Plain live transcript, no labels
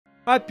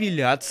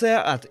Апелляция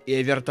от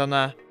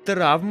Эвертона.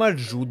 Травма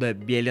Джуда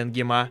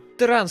Беллингема.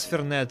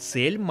 Трансферная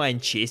цель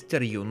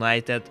Манчестер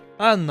Юнайтед.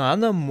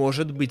 ОНАНА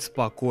может быть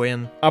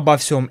спокоен. Обо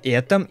всем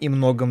этом и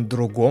многом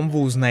другом вы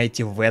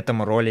узнаете в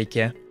этом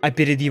ролике. А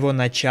перед его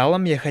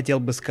началом я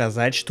хотел бы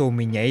сказать, что у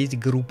меня есть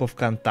группа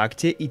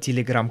ВКонтакте и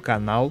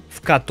телеграм-канал,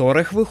 в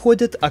которых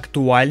выходят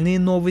актуальные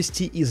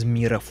новости из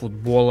мира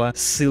футбола.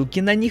 Ссылки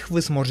на них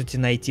вы сможете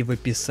найти в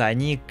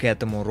описании к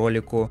этому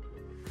ролику.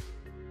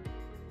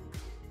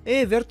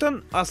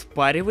 Эвертон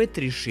оспаривает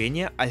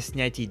решение о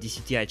снятии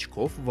 10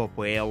 очков в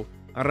АПЛ.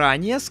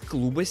 Ранее с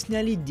клуба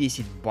сняли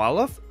 10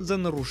 баллов за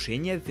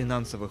нарушение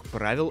финансовых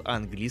правил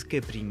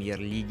английской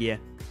премьер-лиги.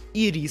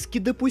 Ириски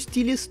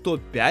допустили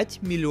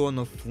 105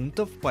 миллионов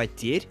фунтов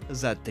потерь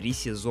за 3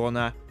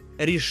 сезона.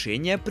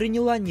 Решение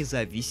приняла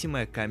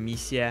независимая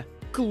комиссия.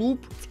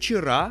 Клуб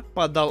вчера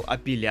подал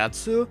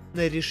апелляцию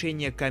на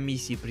решение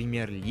комиссии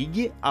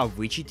премьер-лиги о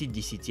вычете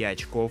 10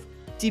 очков.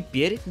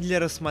 Теперь для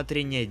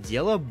рассмотрения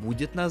дела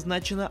будет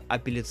назначена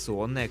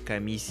апелляционная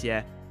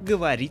комиссия,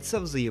 говорится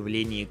в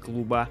заявлении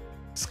клуба.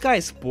 Sky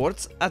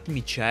Sports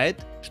отмечает,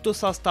 что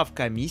состав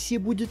комиссии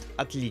будет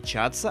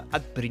отличаться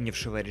от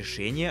принявшего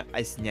решения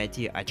о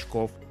снятии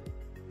очков.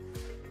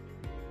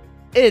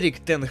 Эрик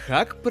тен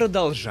Хаг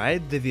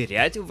продолжает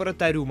доверять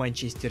вратарю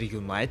Манчестер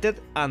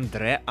Юнайтед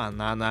Андре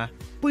Онана.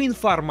 По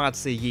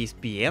информации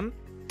ESPN,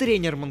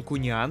 тренер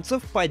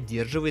манкунианцев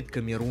поддерживает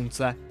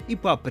камерунца и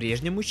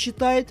по-прежнему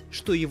считает,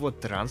 что его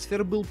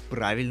трансфер был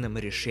правильным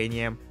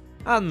решением.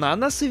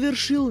 Онана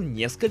совершил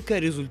несколько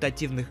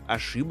результативных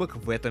ошибок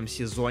в этом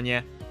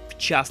сезоне, в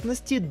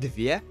частности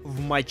 2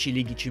 в матче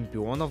Лиги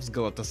Чемпионов с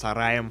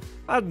Галатасараем.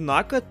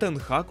 Однако тен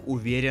Хаг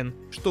уверен,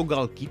 что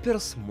голкипер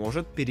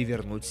сможет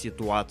перевернуть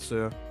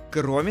ситуацию.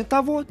 Кроме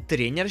того,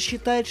 тренер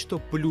считает, что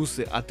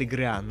плюсы от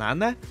игры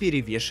Онана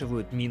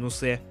перевешивают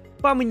минусы.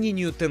 По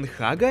мнению тен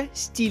Хага,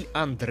 стиль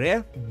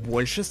Андре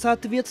больше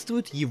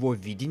соответствует его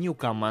видению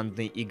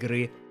командной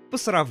игры по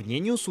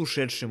сравнению с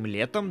ушедшим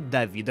летом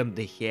Давидом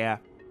де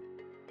Геа.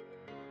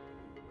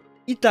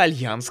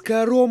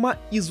 Итальянская Рома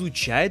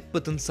изучает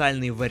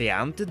потенциальные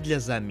варианты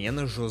для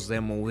замены Жозе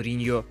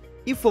Моуриньо,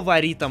 и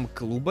фаворитом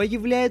клуба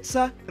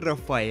является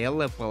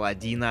Рафаэлло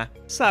Палладино,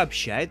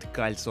 сообщает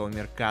Кальцио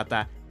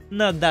Меркато.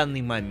 На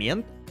данный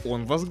момент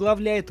он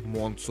возглавляет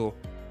Монцу.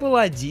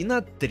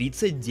 Палладино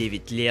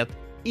 39 лет.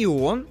 И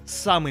он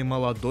самый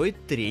молодой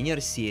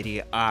тренер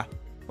серии А.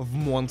 В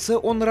Монце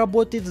он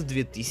работает с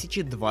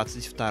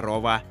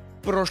 2022.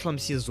 В прошлом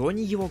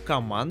сезоне его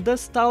команда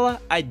стала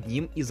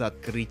одним из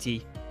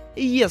открытий.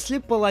 Если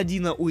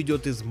Палладино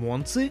уйдет из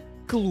Монцы,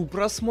 клуб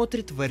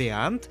рассмотрит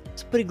вариант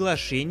с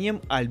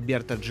приглашением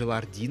Альберто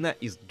Джилардино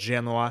из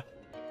Дженуа.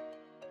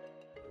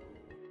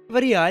 В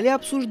Реале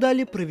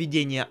обсуждали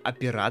проведение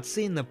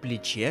операции на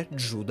плече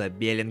Джуда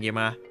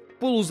Беллингема.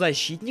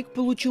 Полузащитник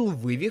получил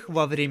вывих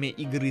во время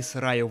игры с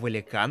Райо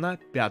Валлекано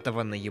 5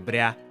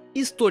 ноября.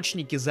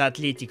 Источники за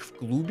Атлетик в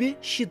клубе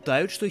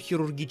считают, что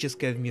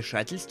хирургическое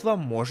вмешательство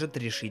может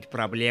решить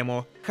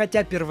проблему,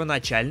 хотя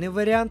первоначальный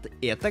вариант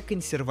 — это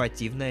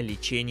консервативное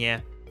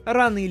лечение.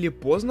 Рано или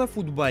поздно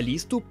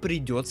футболисту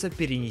придется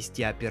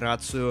перенести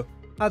операцию,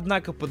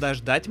 однако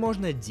подождать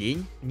можно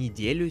день,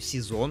 неделю,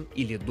 сезон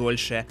или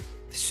дольше.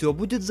 Все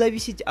будет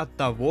зависеть от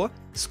того,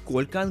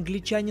 сколько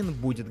англичанин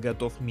будет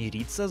готов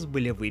мириться с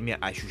болевыми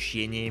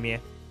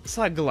ощущениями.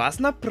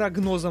 Согласно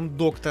прогнозам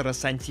доктора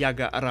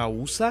Сантьяго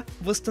Арауса,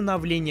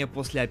 восстановление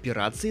после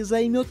операции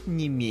займет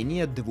не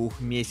менее 2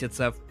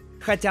 месяцев,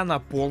 хотя на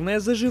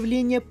полное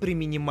заживление при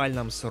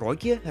минимальном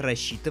сроке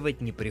рассчитывать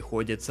не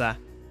приходится.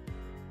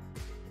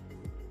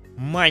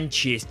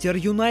 Манчестер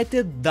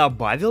Юнайтед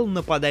добавил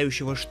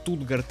нападающего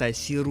Штутгарта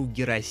Сиру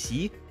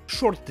Гирасси в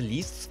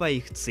шорт-лист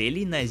своих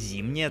целей на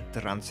зимнее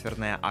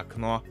трансферное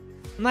окно.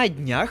 На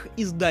днях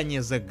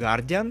издание The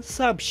Guardian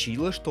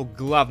сообщило, что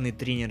главный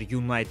тренер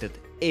Юнайтед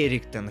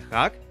Эрик тен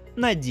Хаг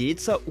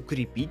надеется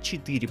укрепить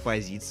 4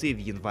 позиции в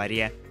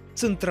январе: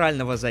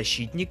 центрального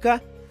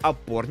защитника,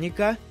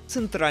 опорника,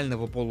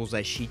 центрального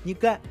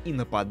полузащитника и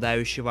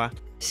нападающего.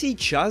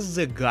 Сейчас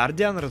The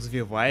Guardian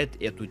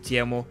развивает эту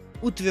тему,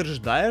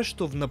 утверждая,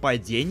 что в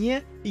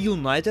нападение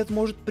Юнайтед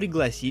может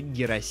пригласить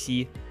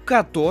Гирасси,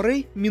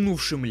 который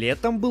минувшим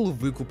летом был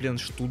выкуплен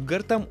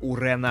Штутгартом у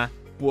Рена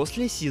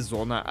после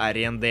сезона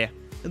аренды.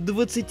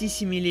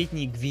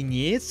 27-летний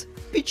гвинеец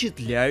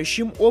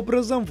впечатляющим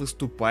образом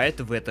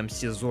выступает в этом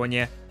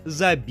сезоне,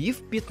 забив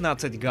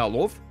 15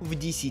 голов в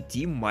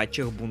 10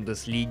 матчах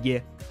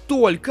Бундеслиги.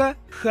 Только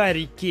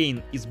Харри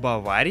Кейн из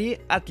Баварии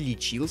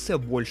отличился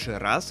больше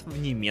раз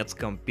в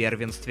немецком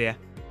первенстве.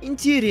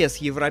 Интерес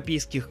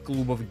европейских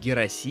клубов к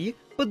Гирасси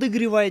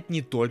подогревает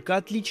не только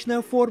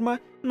отличная форма,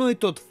 но и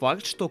тот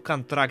факт, что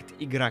контракт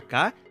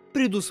игрока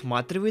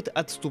предусматривает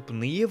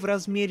отступные в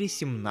размере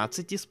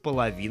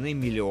 17,5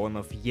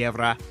 миллионов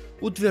евро.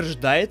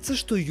 Утверждается,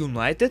 что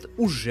Юнайтед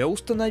уже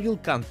установил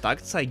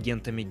контакт с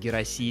агентами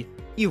Гирасси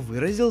и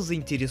выразил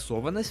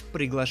заинтересованность в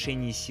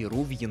приглашении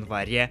Сиру в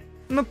январе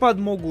на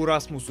подмогу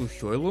Расмусу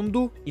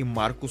Хёйлунду и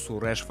Маркусу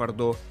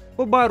Решфорду.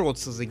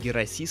 Побороться за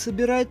Гирасси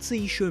собирается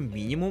еще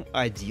минимум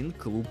один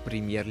клуб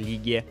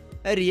премьер-лиги.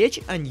 Речь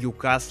о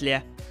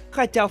Ньюкасле.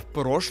 Хотя в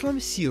прошлом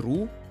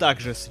Сиру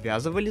также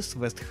связывали с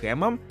Вест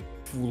Хэмом,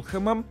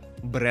 Фулхэмом,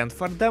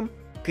 Брентфордом,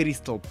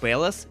 Кристал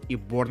Пэлас и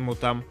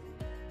Борнмутом.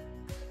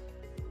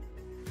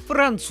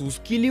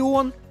 Французский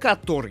Лион,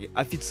 который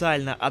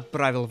официально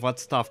отправил в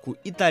отставку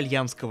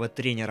итальянского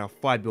тренера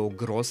Фабио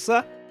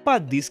Гроссо,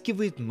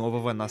 подыскивает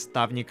нового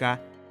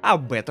наставника.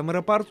 Об этом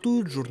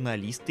рапортуют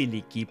журналисты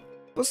L'Équipe.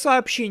 По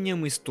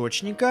сообщениям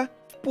источника,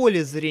 в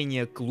поле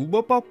зрения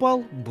клуба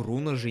попал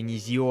Бруно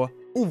Женизио,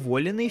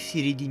 уволенный в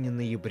середине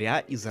ноября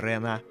из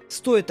Рена.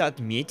 Стоит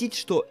отметить,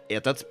 что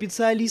этот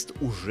специалист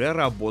уже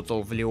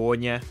работал в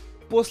Лионе.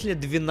 После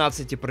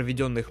 12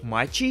 проведенных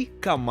матчей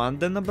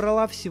команда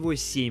набрала всего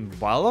 7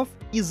 баллов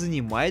и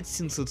занимает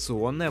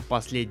сенсационное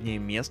последнее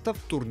место в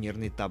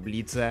турнирной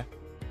таблице.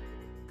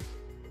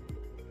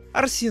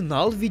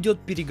 Арсенал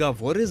ведет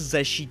переговоры с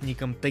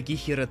защитником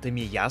Такехиро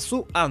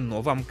Томиясу о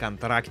новом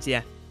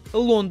контракте.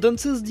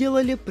 Лондонцы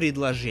сделали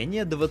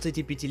предложение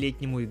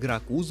 25-летнему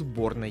игроку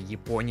сборной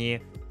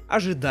Японии.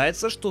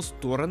 Ожидается, что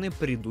стороны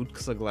придут к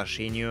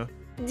соглашению.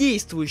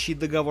 Действующий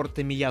договор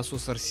Томиясу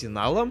с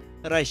Арсеналом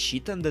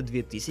рассчитан до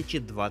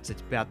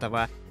 2025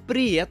 года.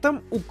 При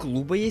этом у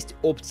клуба есть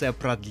опция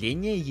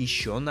продления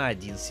еще на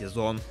 1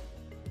 сезон.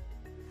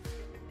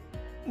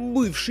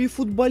 Бывший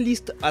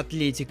футболист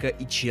Атлетико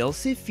и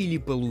Челси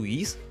Филиппе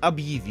Луис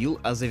объявил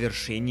о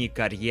завершении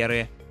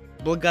карьеры.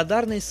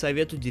 Благодарность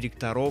совету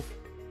директоров,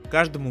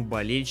 каждому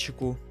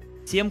болельщику,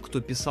 тем, кто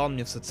писал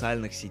мне в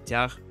социальных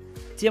сетях,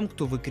 тем,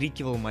 кто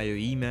выкрикивал мое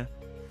имя,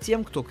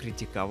 тем, кто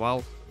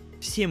критиковал,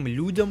 всем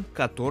людям,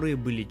 которые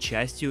были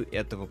частью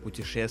этого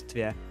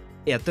путешествия.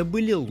 Это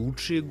были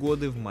лучшие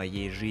годы в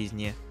моей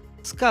жизни,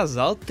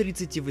 сказал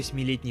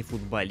 38-летний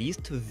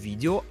футболист в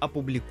видео,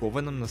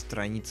 опубликованном на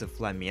странице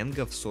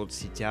Фламенго в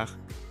соцсетях.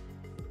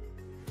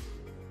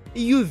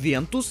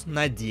 Ювентус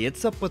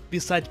надеется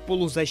подписать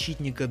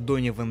полузащитника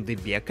Дони Ван де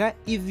Бека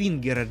и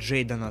вингера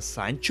Джейдона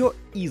Санчо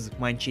из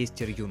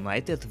Манчестер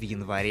Юнайтед в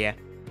январе.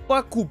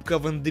 Покупка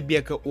Ван де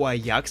Бека у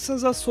Аякса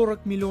за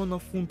 40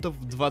 миллионов фунтов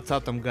в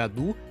 2020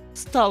 году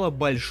стала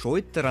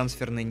большой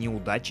трансферной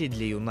неудачей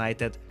для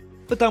Юнайтед,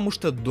 потому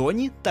что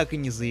Дони так и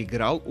не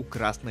заиграл у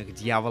Красных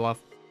Дьяволов.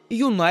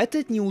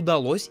 Юнайтед не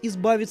удалось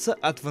избавиться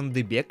от Ван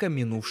де Бека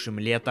минувшим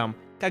летом,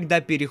 когда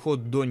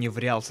переход Дони в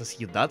Реал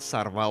Сосьедад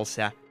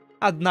сорвался.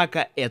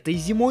 Однако этой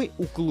зимой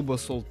у клуба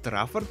Олд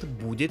Траффорд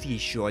будет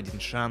еще один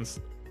шанс.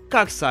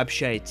 Как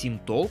сообщает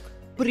Team Talk,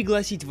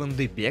 пригласить Ван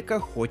де Бека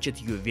хочет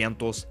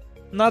Ювентус.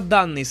 На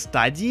данной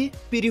стадии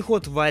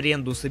переход в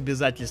аренду с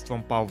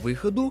обязательством по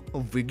выходу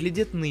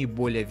выглядит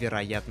наиболее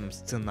вероятным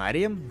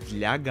сценарием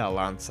для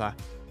голландца.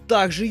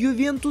 Также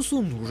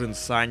Ювентусу нужен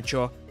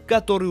Санчо,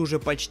 который уже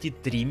почти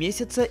 3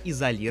 месяца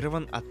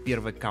изолирован от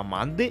первой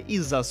команды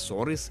из-за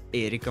ссоры с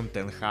Эриком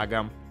тен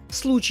Хагом. В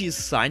случае с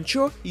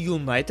Санчо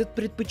Юнайтед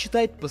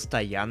предпочитает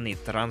постоянный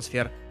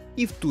трансфер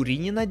и в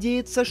Турине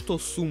надеется, что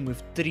суммы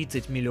в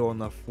 30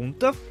 миллионов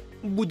фунтов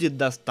будет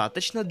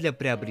достаточно для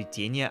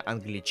приобретения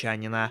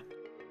англичанина.